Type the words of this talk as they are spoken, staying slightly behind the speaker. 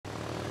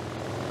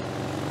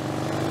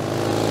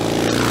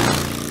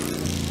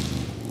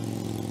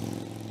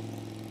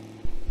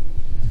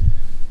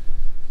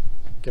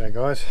G'day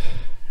guys,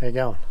 how you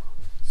going?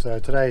 So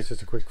today is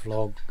just a quick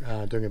vlog,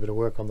 doing a bit of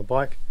work on the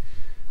bike.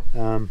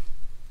 Turned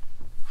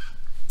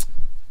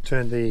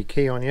the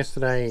key on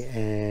yesterday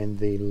and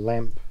the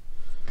lamp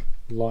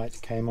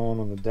light came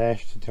on the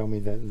dash to tell me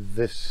that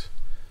this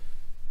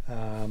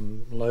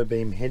low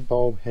beam head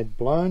bulb had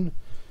blown.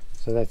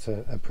 So that's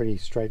a pretty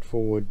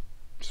straightforward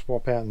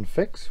swap out and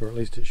fix, or at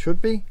least it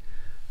should be.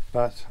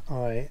 But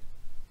I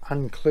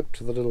unclipped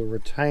the little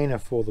retainer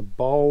for the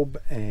bulb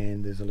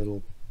and there's a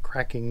little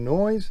cracking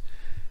noise,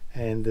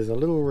 and there's a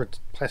little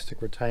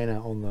plastic retainer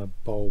on the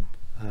bulb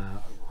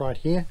right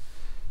here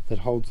that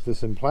holds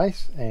this in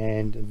place,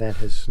 and that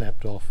has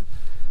snapped off.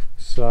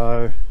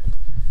 So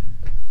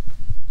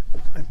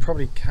I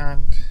probably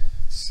can't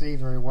see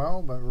very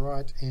well, but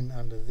right in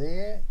under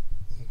there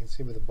you can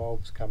see where the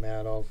bulbs come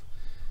out of,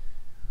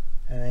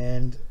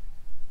 and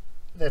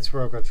that's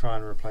where I've got to try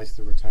and replace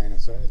the retainer.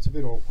 So it's a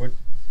bit awkward.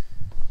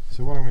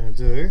 So what I'm going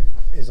to do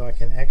is I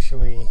can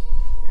actually,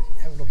 if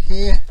you have a look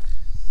here,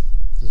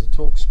 there's a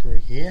torque screw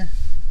here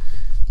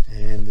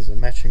and there's a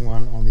matching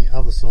one on the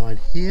other side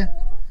here.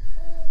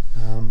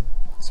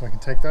 So I can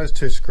take those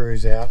two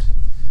screws out,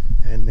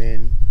 and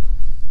then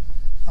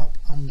up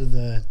under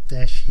the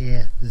dash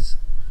here there's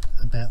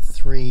about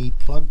 3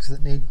 plugs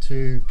that need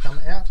to come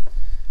out,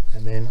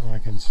 and then I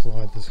can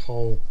slide this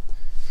whole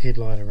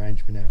headlight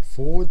arrangement out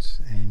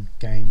forwards and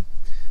gain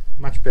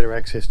much better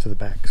access to the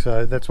back.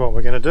 So that's what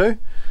we're going to do.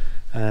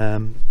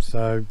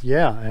 So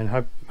yeah,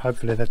 and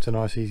hopefully that's a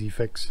nice easy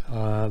fix.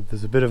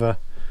 There's a bit of a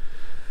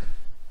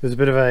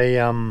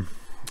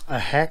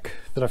hack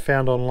that I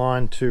found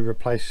online to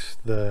replace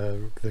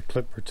the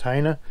clip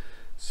retainer,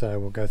 so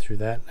we'll go through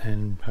that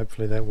and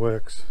hopefully that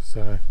works.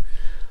 So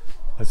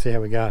let's see how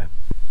we go.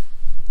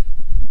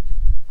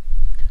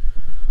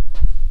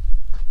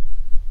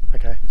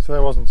 Okay, so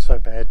that wasn't so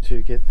bad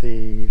to get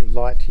the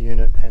light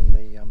unit and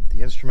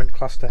the instrument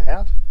cluster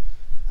out.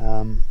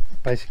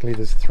 Basically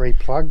there's 3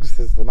 plugs.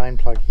 There's the main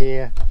plug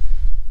here,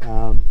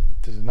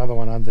 there's another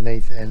one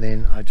underneath, and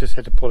then I just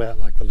had to pull out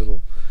like the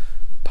little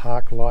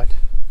park light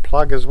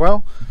plug as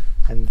well,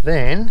 and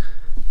then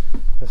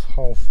this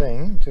whole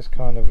thing just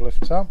kind of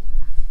lifts up,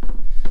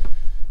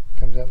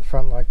 comes out the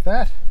front like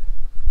that,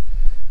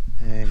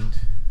 and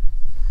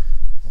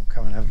we'll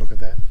come and have a look at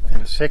that in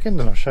a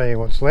second and I'll show you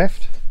what's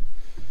left.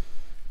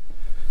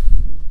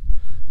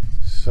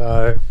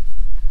 So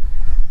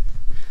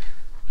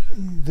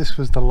this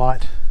was the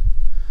light,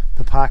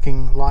 the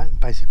parking light.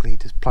 Basically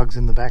just plugs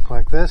in the back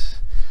like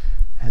this,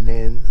 and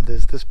then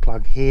there's this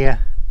plug here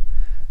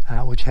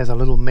which has a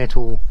little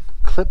metal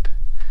clip.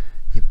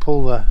 You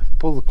pull the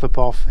clip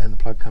off and the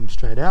plug comes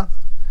straight out.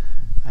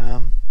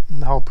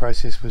 The whole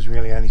process was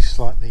really only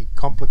slightly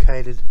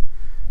complicated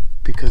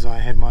because I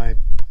had my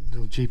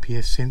little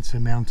GPS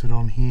sensor mounted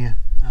on here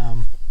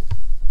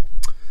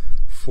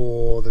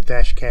for the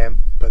dash cam,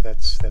 but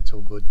that's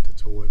all good,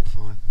 that's all worked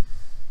fine.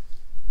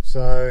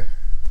 So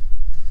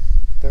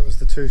that was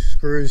the 2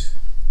 screws,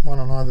 one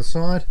on either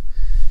side,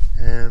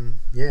 and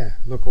yeah,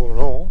 look, all in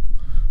all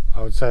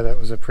I would say that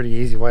was a pretty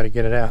easy way to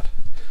get it out.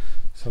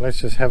 So let's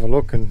just have a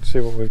look and see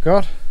what we've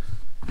got.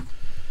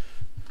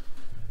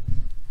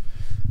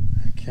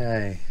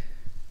 Okay,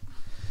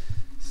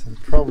 so the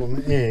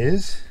problem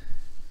is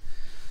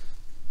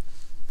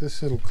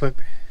this little clip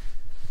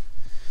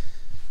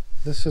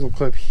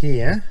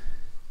here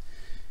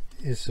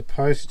is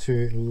supposed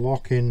to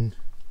lock in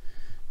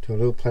to a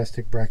little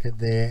plastic bracket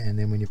there, and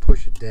then when you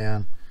push it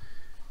down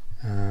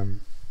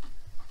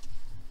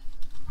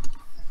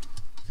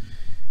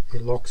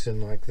it locks in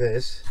like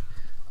this,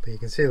 but you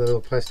can see the little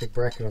plastic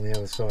bracket on the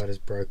other side is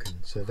broken,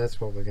 so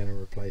that's what we're going to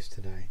replace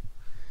today.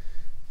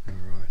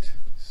 Alright,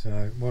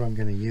 so what I'm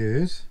going to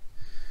use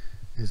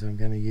is I'm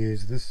going to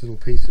use this little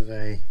piece of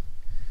a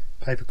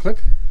paper clip,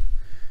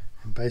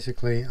 and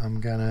basically I'm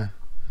going to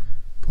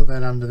put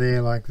that under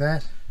there like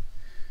that.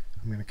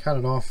 I'm going to cut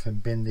it off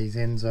and bend these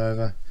ends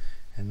over,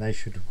 and they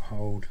should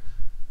hold,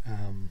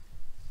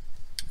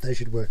 they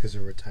should work as a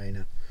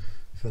retainer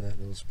for that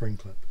little spring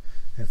clip.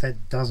 If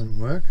that doesn't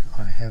work,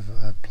 I have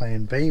a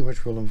plan B,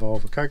 which will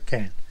involve a Coke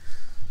can,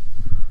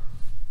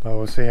 but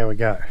we'll see how we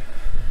go.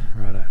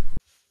 Righto.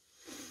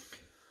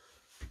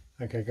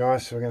 Okay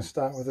guys, so we're going to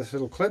start with this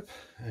little clip,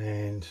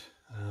 and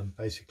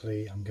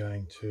basically I'm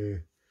going to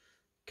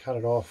cut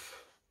it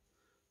off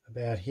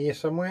about here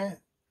somewhere,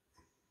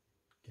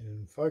 get it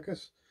in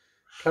focus,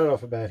 cut it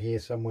off about here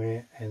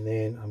somewhere, and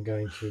then I'm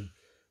going to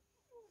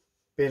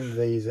bend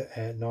these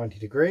at 90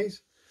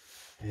 degrees,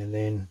 and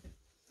then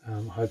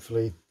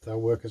hopefully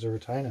they'll work as a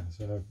retainer.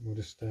 So we'll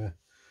just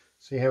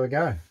see how we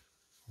go.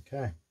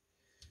 Okay,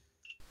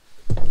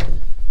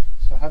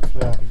 so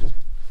hopefully I can just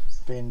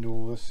bend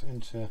all this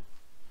into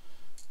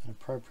an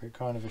appropriate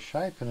kind of a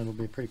shape, and it'll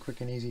be a pretty quick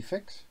and easy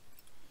fix,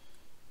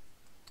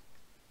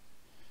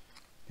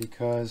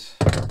 because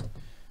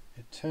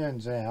it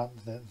turns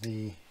out that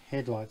the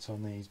headlights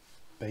on these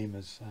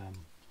beamers,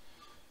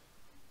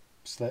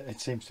 so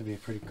it seems to be a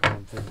pretty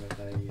common thing that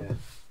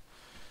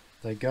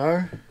they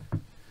go.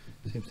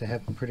 Seems to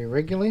happen pretty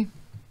regularly.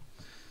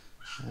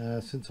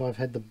 Since I've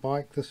had the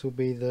bike, this will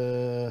be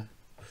the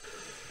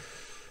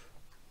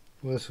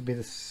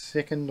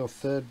second or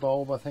third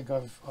bulb I think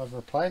I've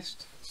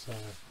replaced. So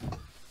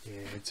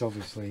yeah, it's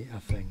obviously a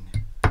thing.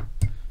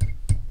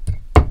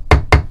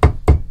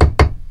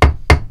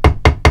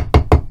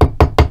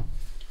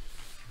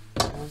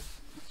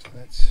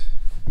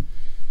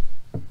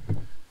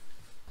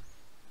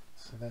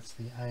 So that's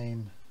the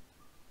aim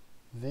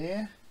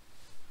there.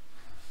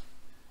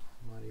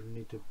 Might even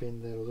need to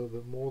bend that a little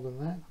bit more than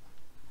that.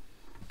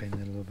 Bend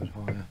that a little bit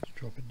higher. Let's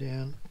drop it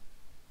down.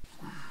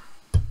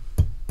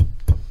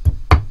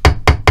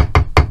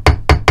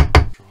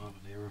 Trial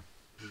and error.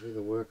 It'll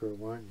either work or it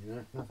won't, you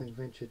know. Nothing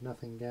ventured,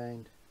 nothing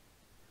gained.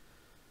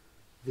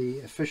 The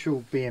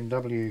official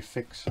BMW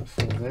fix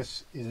for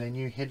this is a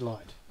new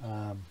headlight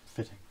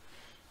fitting,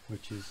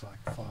 which is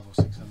like $500 or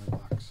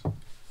 $600.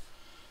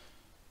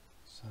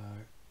 So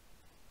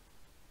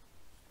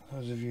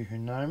those of you who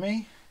know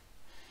me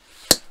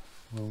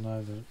will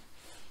know that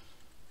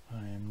I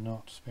am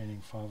not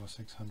spending $500 or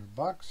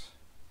 $600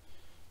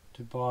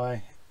 to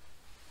buy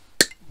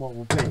what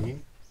will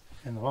be,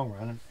 in the long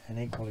run, an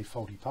equally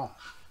faulty part.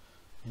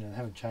 You know, they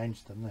haven't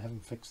changed them, they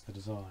haven't fixed the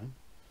design.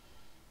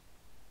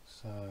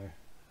 So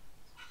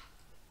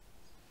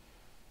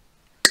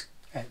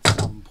at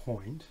some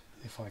point,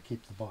 if I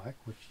keep the bike,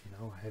 which you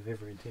know I have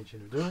every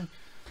intention of doing,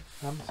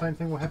 the same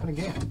thing will happen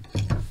again.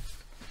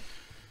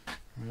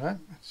 Alright,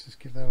 let's just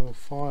give that a little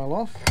file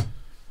off.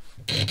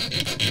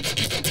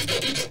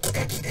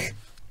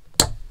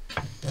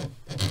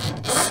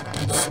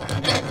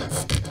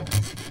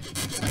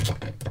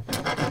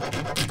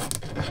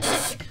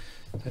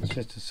 That's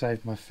just to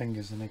save my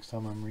fingers the next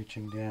time I'm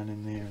reaching down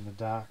in there in the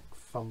dark,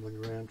 fumbling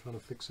around trying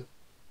to fix it.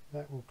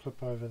 That will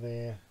clip over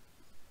there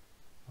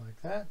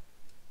like that.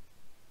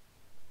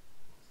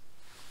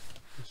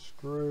 The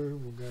screw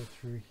will go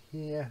through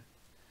here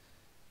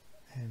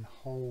and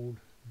hold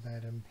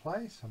that in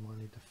place. I might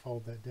need to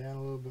fold that down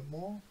a little bit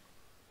more,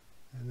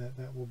 and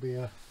that will be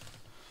a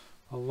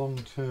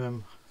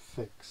long-term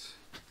fix.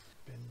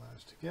 Bend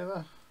those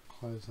together,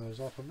 close those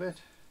up a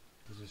bit.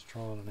 This is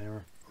trial and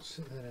error.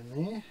 Sit that in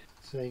there.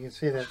 So you can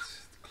see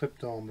that's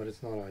clipped on, but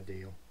it's not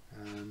ideal.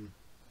 I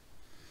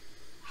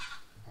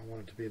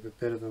want it to be a bit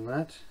better than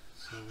that,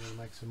 so I'm going to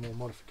make some more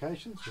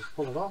modifications. We'll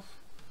pull it off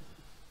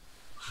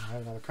and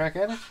have another crack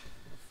at it.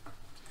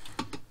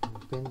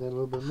 Bend that a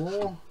little bit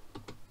more.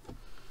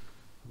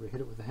 We hit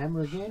it with the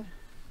hammer again.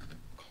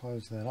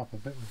 Close that up a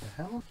bit with the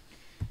hammer.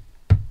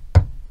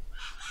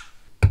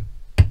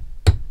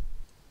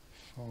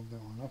 Fold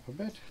that one up a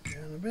bit,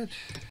 down a bit.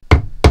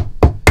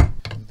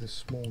 With this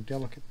small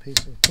delicate piece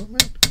of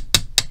equipment.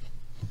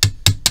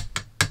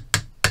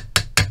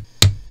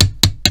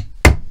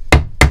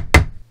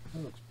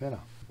 That looks better.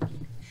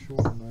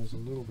 Shorten those a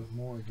little bit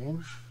more again,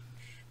 which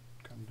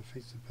kind of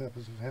defeats the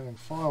purpose of having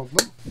filed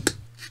them.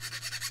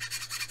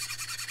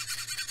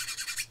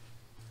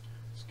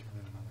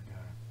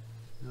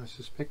 I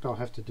suspect I'll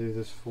have to do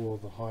this for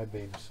the high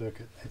beam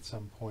circuit at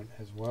some point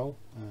as well.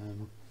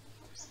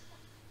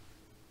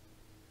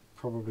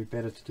 Probably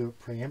better to do it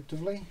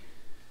preemptively.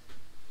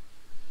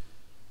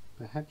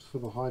 Perhaps for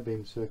the high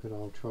beam circuit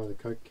I'll try the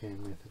Coke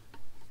can method,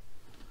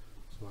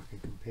 so I can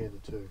compare the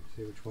two,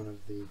 see which one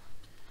of the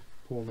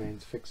poor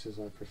man's fixes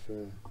I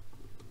prefer.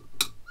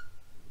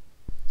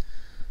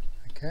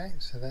 Okay,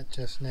 so that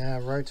just now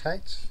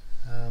rotates,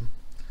 and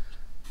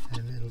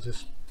it'll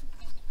just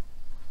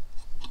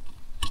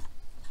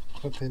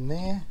clip in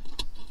there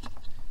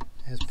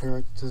as per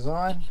its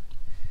design.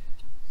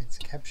 It's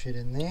captured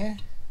in there.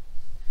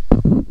 How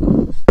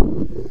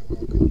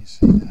well can you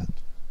see that?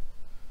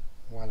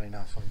 Well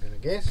enough, I'm going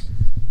to guess.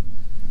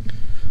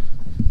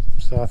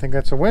 So I think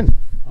that's a win.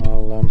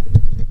 I'll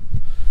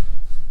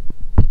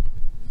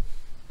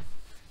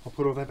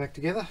put all that back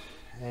together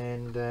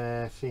and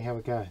see how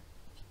it goes.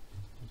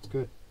 It's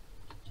good.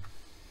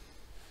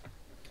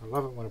 I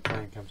love it when a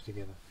plan comes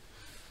together.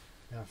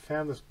 Now, I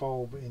found this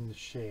bulb in the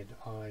shed.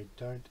 I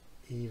don't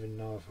even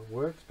know if it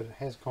works, but it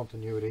has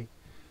continuity,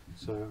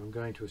 so I'm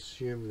going to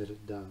assume that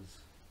it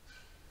does.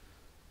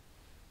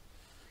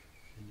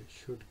 And it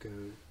should go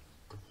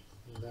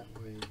that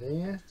way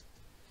there.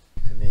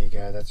 And there you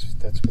go, that's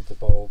with the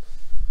bulb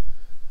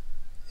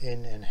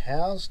in and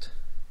housed.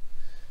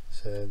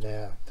 So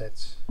now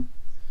that's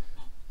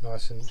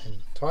nice and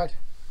tight.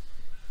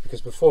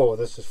 Because before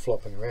this is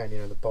flopping around, you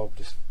know, the bulb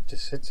just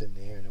sits in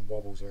there and it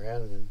wobbles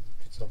around and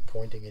it's not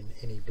pointing in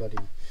any bloody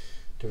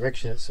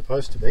direction it's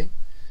supposed to be,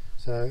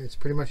 so it's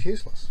pretty much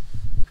useless.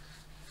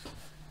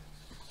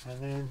 And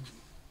then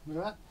look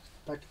at that,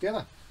 back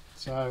together.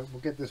 So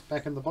we'll get this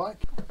back in the bike.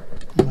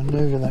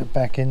 Manoeuvre that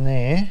back in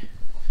there.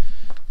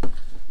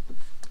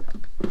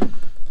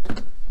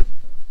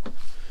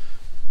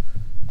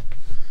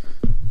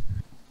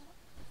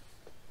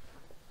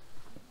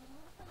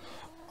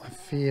 I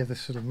fear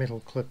this sort of metal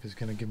clip is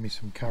going to give me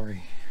some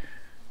curry.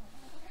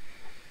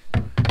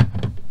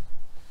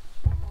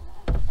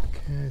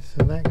 Okay,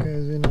 so that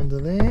goes in under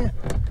there.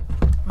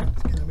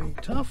 It's going to be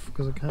tough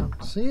because I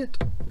can't see it.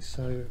 is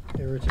so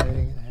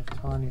irritating. I have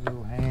tiny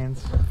little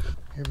hands.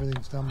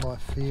 Everything's done by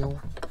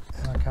feel,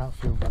 and I can't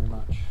feel very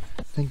much.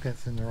 I think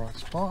that's in the right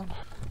spot.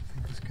 I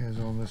think this goes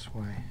on this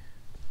way.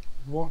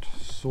 What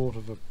sort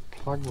of a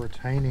plug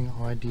retaining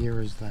idea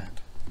is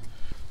that?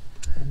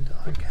 And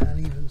I can't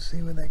even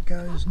see where that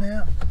goes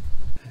now.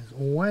 As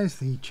always,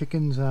 the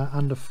chickens are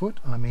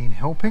underfoot, I mean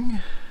helping.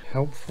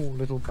 Helpful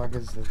little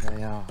buggers that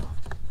they are.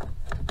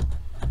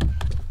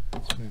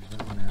 Let's move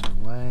that one out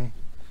of the way.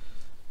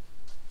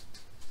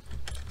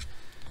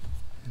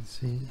 And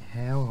see,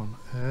 how on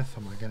earth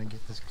am I going to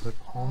get this clip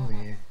on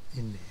there,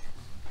 in there?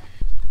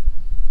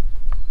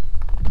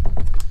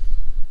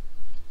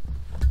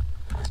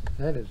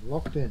 That is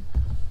locked in.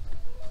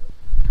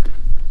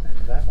 And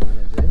that one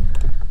is in.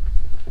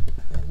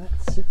 And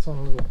that sits on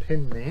a little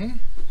pin there.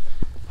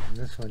 And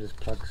this one just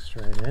plugs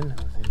straight in.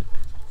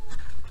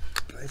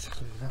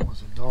 Basically that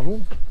was a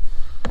doddle.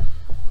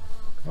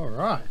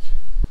 Alright.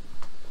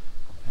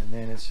 And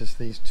then it's just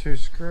these two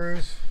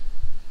screws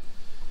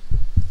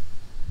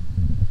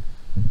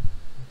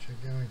which are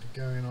going to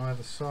go in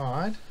either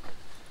side.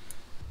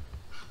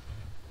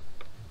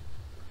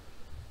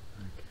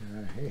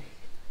 Okay.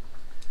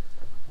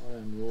 I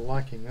am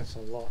liking this a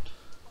lot.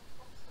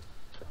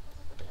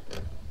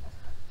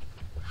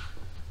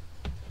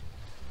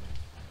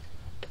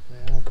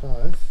 They are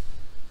both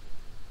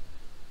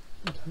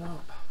button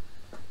up.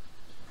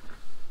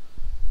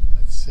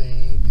 Let's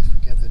see if we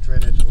get the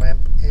dreaded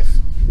lamp F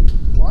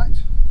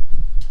light.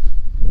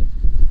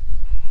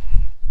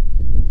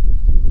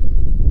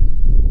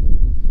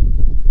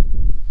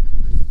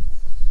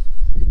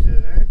 We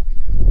do,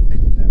 because I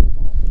think with that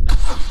bulb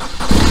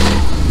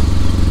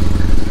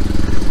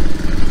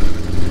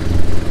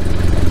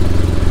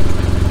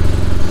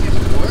it's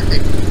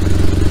working.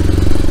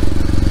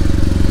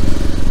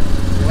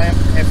 Lamp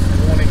F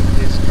warning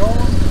is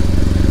gone.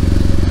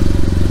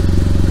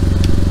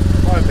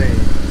 Won't be.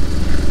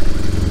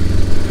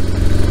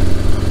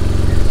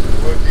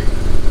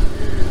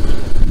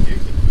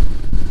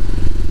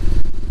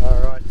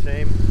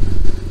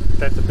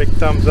 That's a big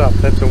thumbs up,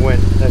 that's a win,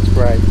 that's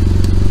great.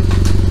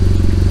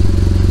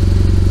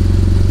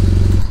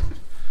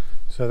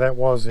 So that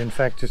was in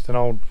fact just an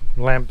old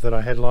lamp that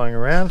I had lying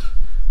around.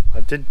 I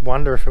did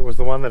wonder if it was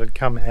the one that had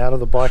come out of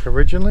the bike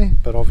originally,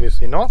 but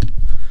obviously not.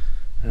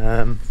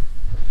 So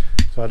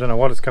I don't know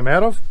what it's come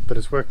out of, but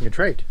it's working a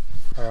treat.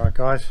 Alright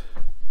guys,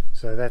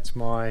 so that's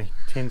my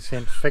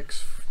 10-cent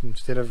fix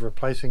instead of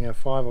replacing a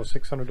 $500 or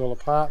 $600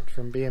 part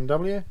from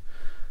BMW.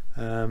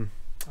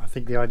 I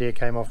think the idea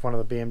came off one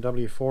of the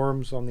BMW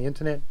forums on the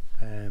internet,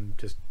 and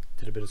just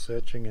did a bit of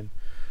searching, and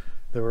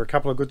there were a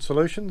couple of good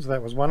solutions.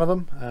 That was one of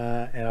them,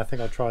 and I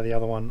think I'll try the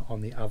other one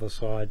on the other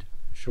side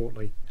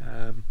shortly.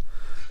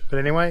 But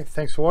anyway,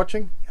 thanks for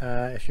watching.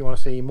 If you want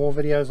to see more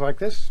videos like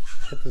this,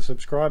 hit the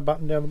subscribe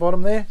button down the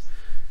bottom there,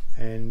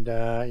 and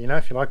you know,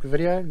 if you like the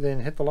video, then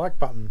hit the like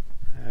button.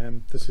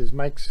 This is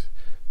Makes,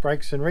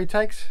 Breaks and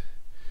Retakes.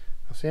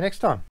 I'll see you next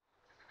time.